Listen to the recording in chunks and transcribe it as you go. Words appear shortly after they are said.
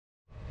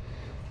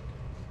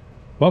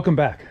Welcome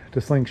back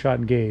to Slingshot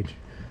and Gauge.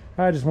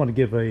 I just want to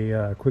give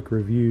a quick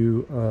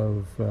review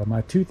of my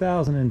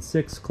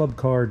 2006 Club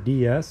Car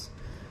DS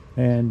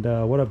and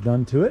what I've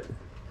done to it,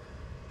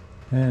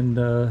 and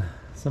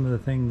some of the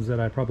things that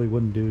I probably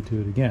wouldn't do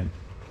to it again.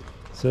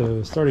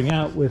 So starting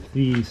out with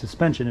the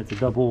suspension, it's a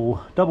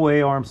double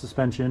A arm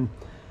suspension.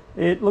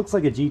 It looks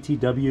like a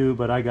GTW,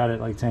 but I got it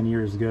like 10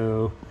 years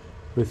ago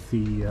with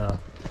the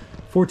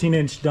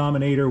 14-inch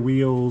Dominator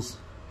wheels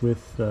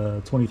with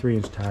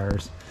 23-inch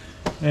tires.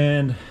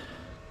 And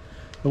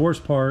the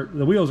worst part,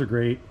 the wheels are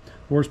great.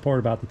 The worst part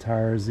about the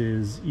tires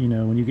is, you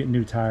know, when you get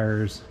new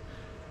tires,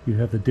 you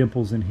have the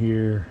dimples in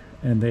here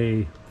and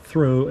they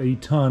throw a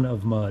ton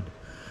of mud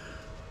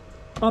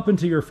up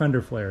into your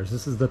fender flares.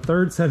 This is the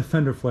third set of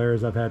fender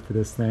flares I've had for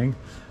this thing.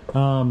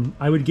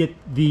 I would get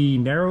the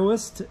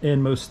narrowest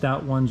and most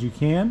stout ones you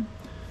can.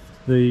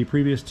 The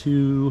previous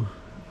two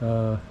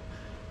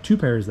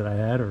pairs that I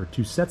had, or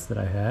two sets that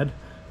I had,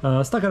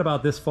 stuck out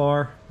about this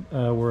far,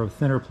 were of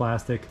thinner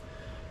plastic,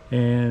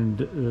 and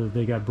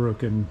they got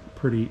broken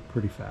pretty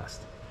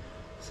fast.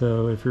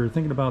 So if you're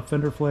thinking about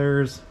fender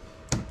flares,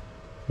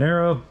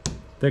 narrow,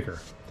 thicker. If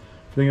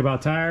you're thinking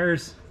about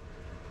tires,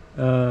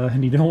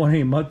 and you don't want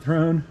any mud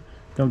thrown,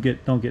 don't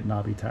get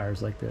knobby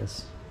tires like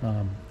this,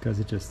 because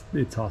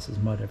it tosses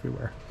mud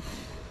everywhere.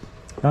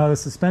 The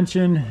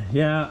suspension,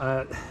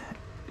 yeah,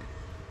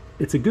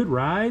 it's a good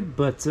ride,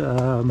 but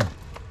it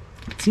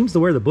seems to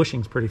wear the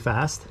bushings pretty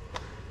fast.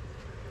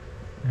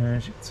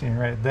 As you can see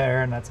right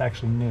there, and that's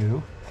actually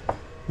new.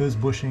 Those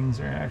bushings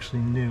are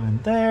actually new in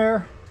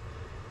there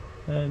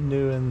and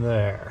new in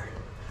there.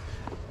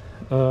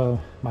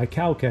 My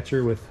cow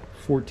catcher with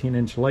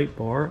 14-inch light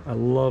bar. I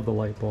love the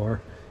light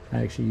bar.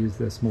 I actually use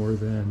this more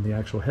than the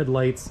actual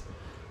headlights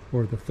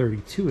or the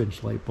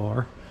 32-inch light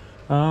bar.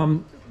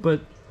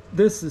 But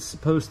this is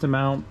supposed to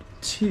mount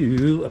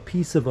to a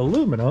piece of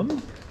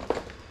aluminum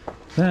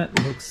that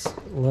looks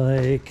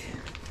like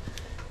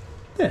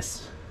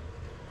this.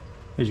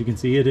 As you can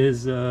see, it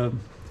is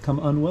come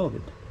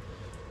unwelded.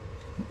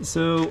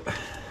 So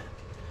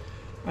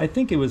I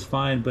think it was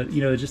fine, but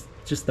you know, just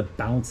the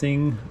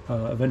bouncing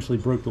eventually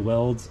broke the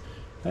welds.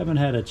 I haven't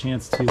had a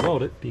chance to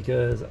weld it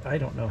because I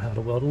don't know how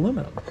to weld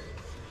aluminum.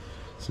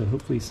 So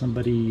hopefully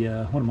somebody,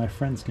 one of my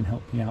friends, can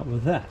help me out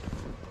with that.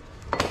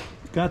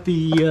 Got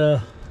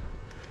the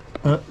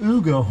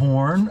Oooga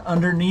horn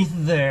underneath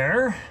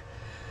there,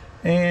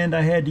 and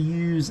I had to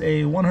use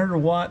a 100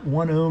 watt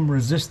 1 ohm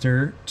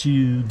resistor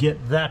to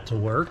get that to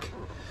work.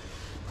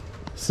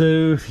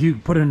 So if you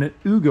put an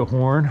Oooga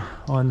horn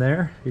on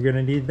there, you're going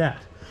to need that.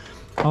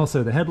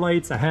 Also the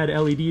headlights, I had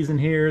LEDs in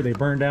here, they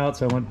burned out,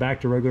 so I went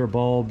back to regular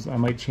bulbs. I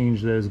might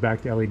change those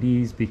back to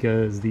LEDs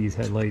because these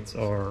headlights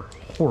are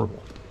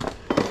horrible.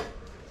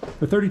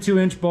 The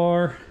 32-inch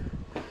bar,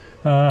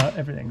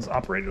 everything's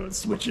operated with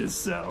switches,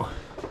 so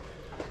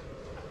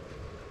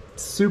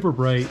super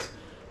bright.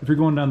 If you're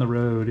going down the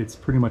road, it's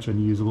pretty much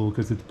unusable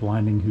because it's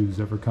blinding who's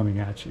ever coming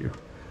at you.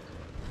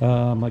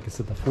 Like I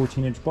said, the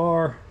 14-inch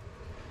bar,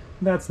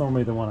 that's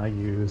normally the one I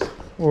use,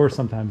 or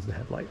sometimes the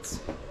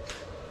headlights.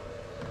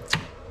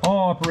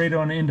 All operated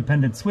on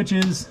independent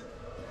switches.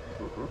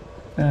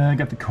 I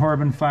got the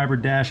carbon fiber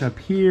dash up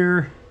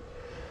here.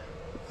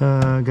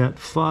 Got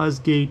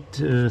Fosgate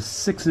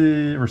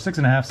 6s or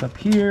 6.5s up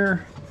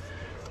here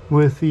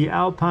with the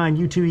Alpine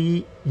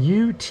UTE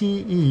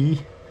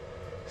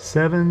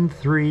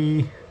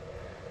 7.3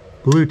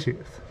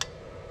 Bluetooth.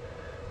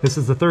 This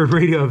is the third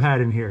radio I've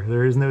had in here.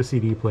 There is no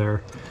CD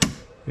player.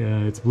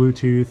 It's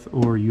Bluetooth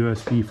or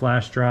USB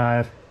flash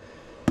drive.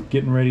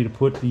 Getting ready to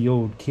put the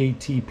old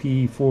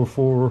KTP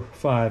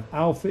 445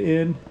 Alpha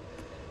in,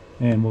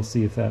 and we'll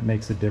see if that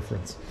makes a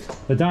difference.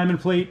 The diamond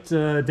plate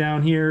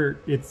down here,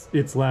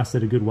 it's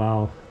lasted a good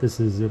while. This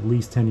is at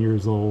least 10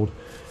 years old,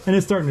 and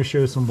it's starting to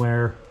show some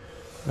wear.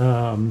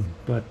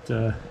 But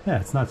yeah,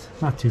 it's not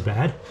too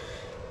bad.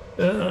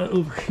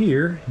 Over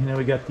here, you know,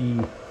 we got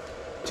the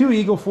two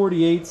Eagle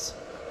 48s,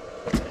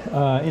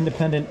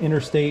 independent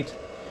interstate,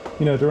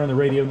 you know, to run the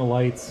radio and the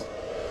lights.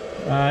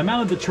 I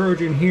mounted the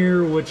charger in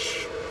here,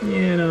 which,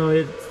 you know,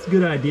 it's a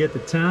good idea at the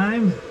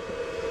time,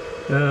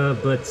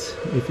 but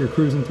if you're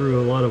cruising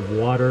through a lot of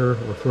water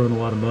or throwing a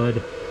lot of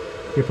mud,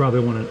 you probably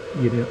want to,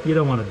 you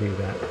don't want to do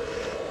that.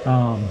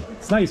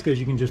 It's nice because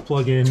you can just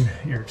plug in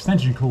your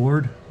extension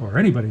cord, or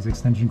anybody's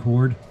extension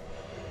cord,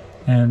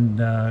 and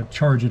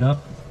charge it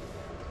up.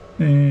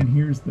 And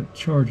here's the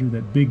charger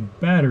that big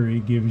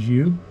battery gives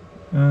you.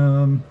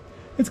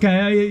 It's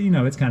kind of, you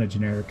know, it's kind of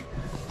generic.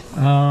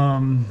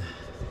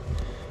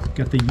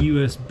 Got the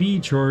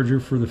USB charger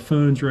for the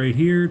phones right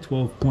here,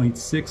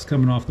 12.6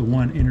 coming off the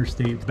one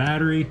interstate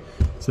battery.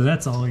 So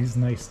that's always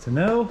nice to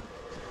know.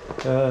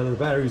 The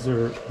batteries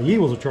are, the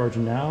Eagles are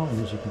charging now,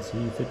 and as you can see,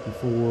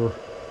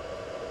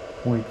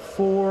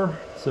 54.4.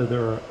 So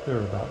they're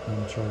about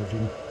done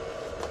charging.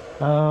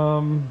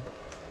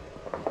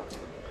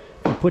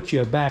 I'll put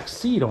you a back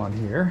seat on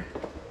here,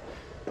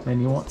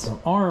 and you want some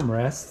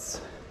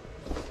armrests.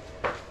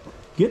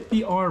 Get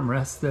the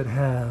armrests that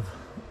have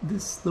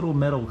this little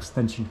metal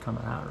extension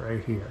coming out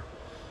right here.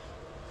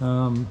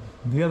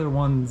 The other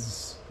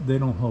ones, they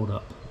don't hold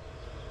up.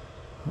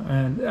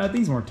 And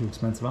these weren't too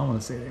expensive. I want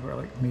to say they were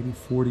like maybe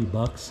 40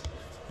 bucks.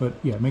 But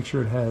yeah, make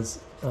sure it has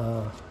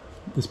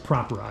this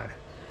prop ride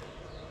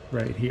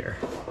right here.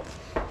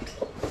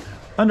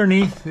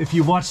 Underneath, if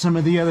you watch some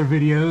of the other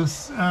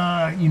videos,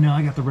 you know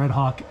I got the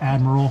Redhawk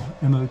Admiral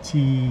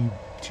MOT2A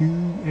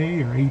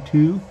or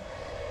A2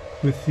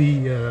 with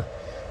the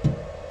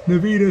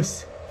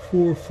Navitas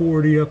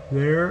 440 up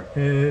there,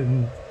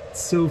 and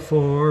so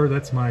far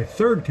that's my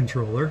third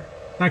controller,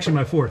 actually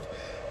my fourth.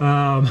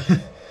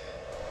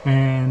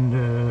 And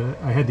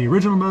I had the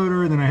original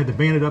motor, then I had the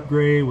Bandit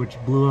upgrade, which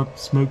blew up,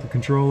 smoked the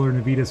controller.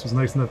 Navitas was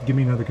nice enough to give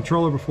me another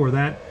controller before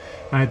that.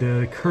 I had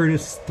the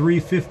Curtis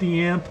 350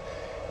 amp,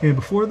 and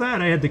before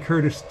that I had the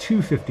Curtis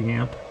 250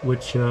 amp,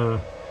 which, yeah,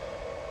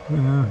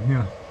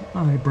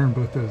 I burned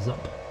both those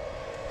up.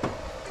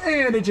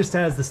 And it just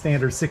has the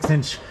standard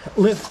 6-inch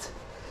lift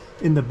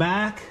in the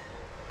back.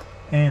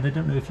 And I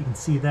don't know if you can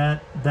see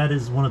that. That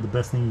is one of the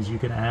best things you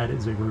can add,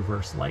 is a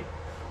reverse light.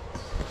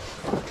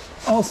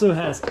 Also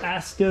has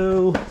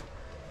Asco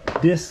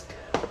disc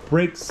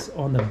brakes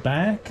on the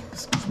back.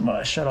 Excuse me,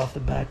 I shut off the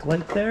back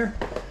light there.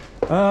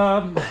 I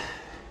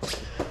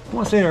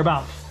want to say they're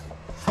about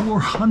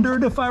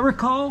 400 if I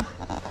recall.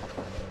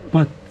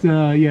 But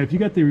yeah, if you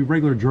got the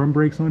regular drum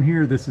brakes on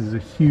here, this is a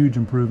huge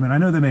improvement. I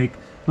know they make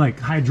like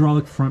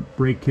hydraulic front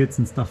brake kits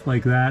and stuff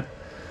like that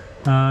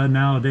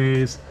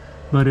nowadays.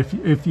 But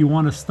if you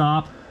want to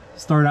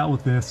start out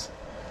with this.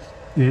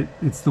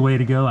 It's the way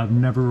to go. I've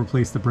never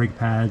replaced the brake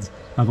pads.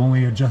 I've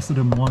only adjusted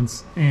them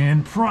once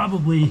in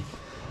probably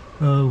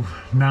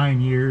 9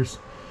 years.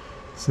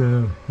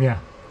 So yeah,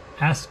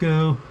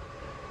 Asco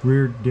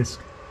rear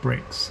disc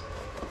brakes.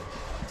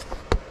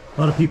 A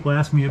lot of people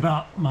ask me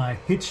about my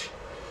hitch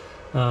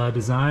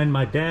design.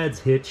 My dad's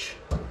hitch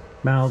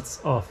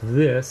mounts off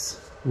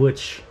this,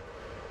 which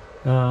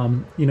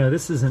you know,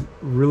 this isn't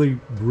really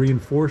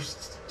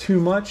reinforced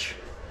too much,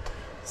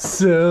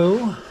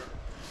 so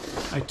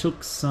I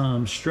took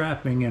some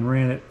strapping and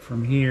ran it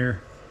from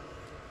here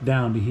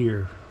down to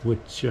here,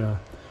 which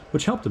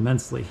helped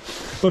immensely.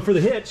 But for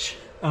the hitch,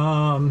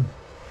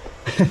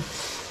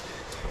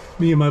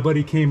 me and my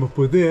buddy came up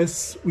with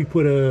this. We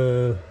put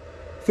a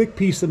thick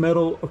piece of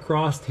metal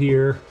across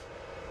here,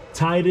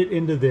 tied it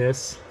into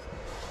this,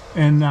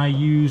 and I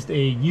used a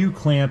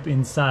U-clamp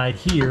inside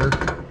here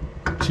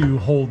to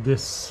hold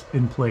this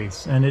in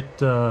place. And it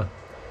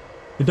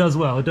does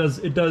well. It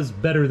does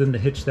better than the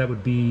hitch that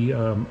would be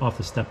off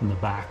the step in the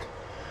back.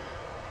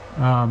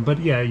 But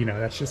yeah, you know,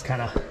 that's just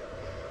kind of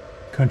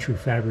country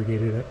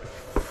fabricated,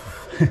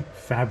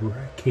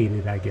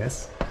 I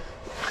guess.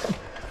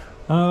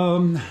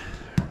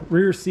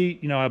 Rear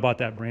seat, you know, I bought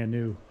that brand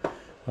new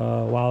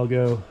a while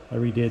ago. I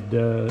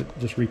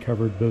just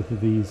recovered both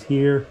of these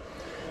here.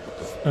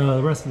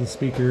 The rest of the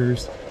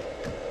speakers,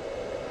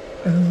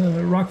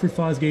 Rockford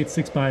Fosgate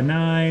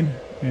 6x9,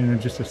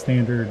 and just a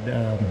standard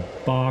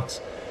box,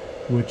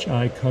 which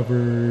I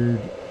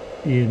covered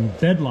in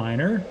bed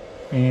liner,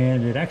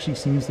 and it actually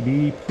seems to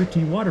be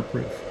pretty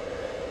waterproof.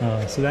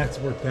 So that's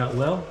worked out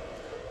well.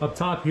 Up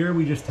top here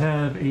we just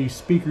have a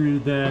speaker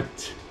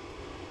that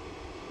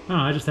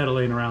I just had it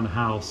laying around the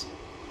house.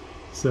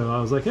 So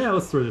I was like, yeah,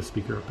 let's throw this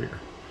speaker up here.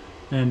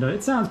 And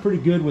it sounds pretty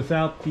good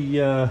without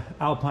the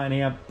Alpine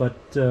amp,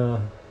 but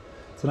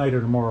tonight or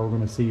tomorrow we're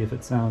going to see if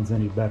it sounds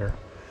any better.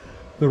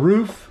 The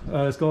roof,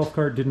 this golf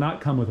cart did not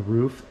come with a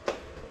roof.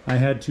 I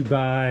had to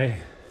buy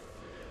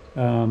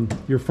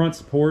your front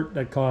support.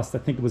 That cost, I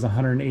think it was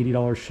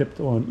 $180 shipped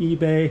on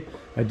eBay.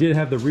 I did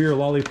have the rear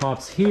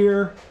lollipops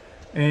here,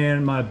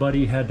 and my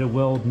buddy had to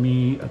weld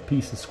me a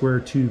piece of square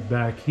tube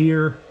back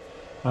here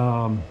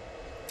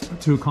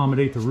to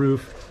accommodate the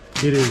roof.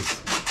 It is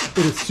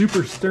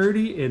super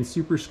sturdy and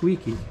super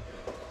squeaky.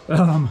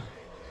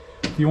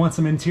 If you want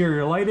some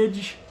interior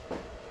lightage,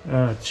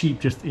 cheap,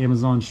 just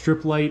Amazon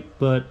strip light,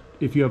 but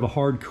if you have a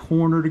hard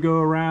corner to go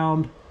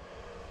around,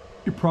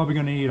 you're probably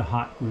going to need a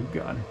hot glue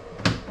gun.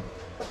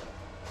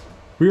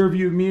 Rear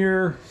view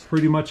mirror,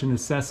 pretty much a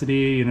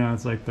necessity, you know,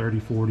 it's like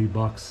 30-40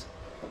 bucks.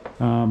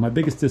 My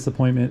biggest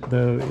disappointment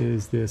though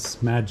is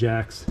this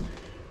Madjax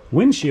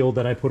windshield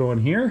that I put on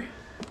here,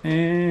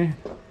 and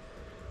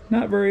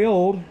not very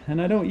old,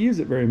 and I don't use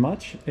it very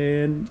much,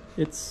 and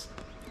it's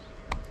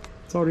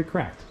already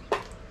cracked.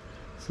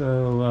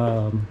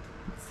 So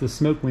it's the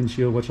smoke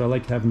windshield, which I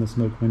like having the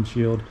smoke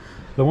windshield.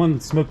 The one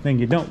smoke thing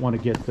you don't want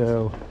to get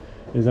though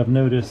is, I've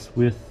noticed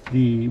with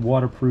the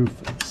waterproof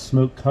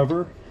smoke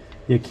cover,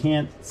 you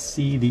can't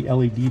see the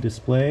LED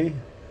display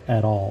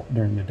at all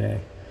during the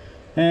day.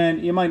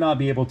 And you might not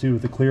be able to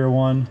with the clear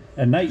one.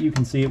 At night you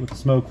can see it with the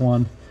smoke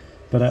one,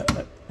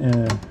 but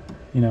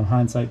you know,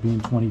 hindsight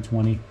being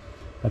 2020,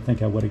 I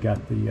think I would have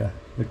got the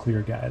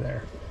clear guy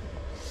there.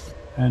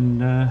 And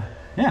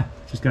yeah,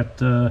 just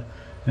got an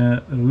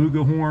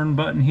Oooga horn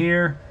button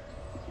here.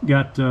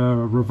 Got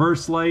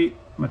reverse light,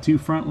 my two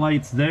front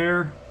lights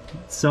there,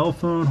 cell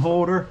phone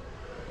holder,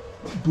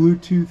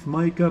 Bluetooth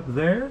mic up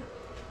there,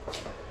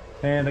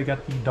 and I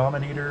got the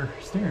Dominator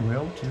steering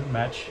wheel to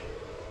match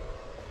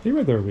the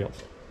regular wheels.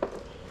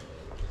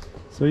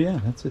 So yeah,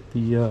 that's it.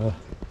 The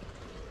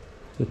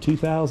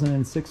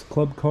 2006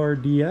 Club Car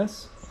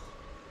DS.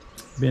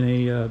 Been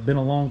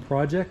a long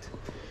project.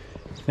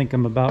 I think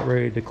I'm about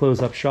ready to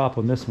close up shop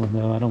on this one,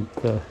 though. I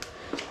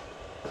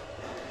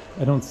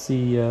don't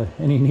see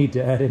any need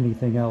to add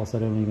anything else. I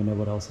don't even know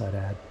what else I'd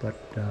add. But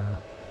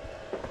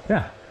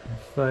yeah,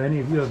 if any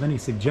of you have any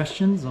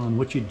suggestions on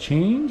what you'd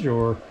change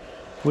or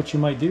what you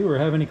might do, or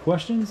have any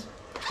questions,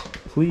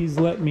 please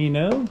let me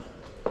know.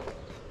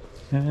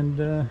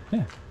 And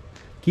yeah,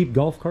 keep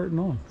golf carting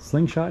on.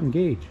 Slingshot and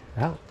Gauge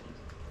out.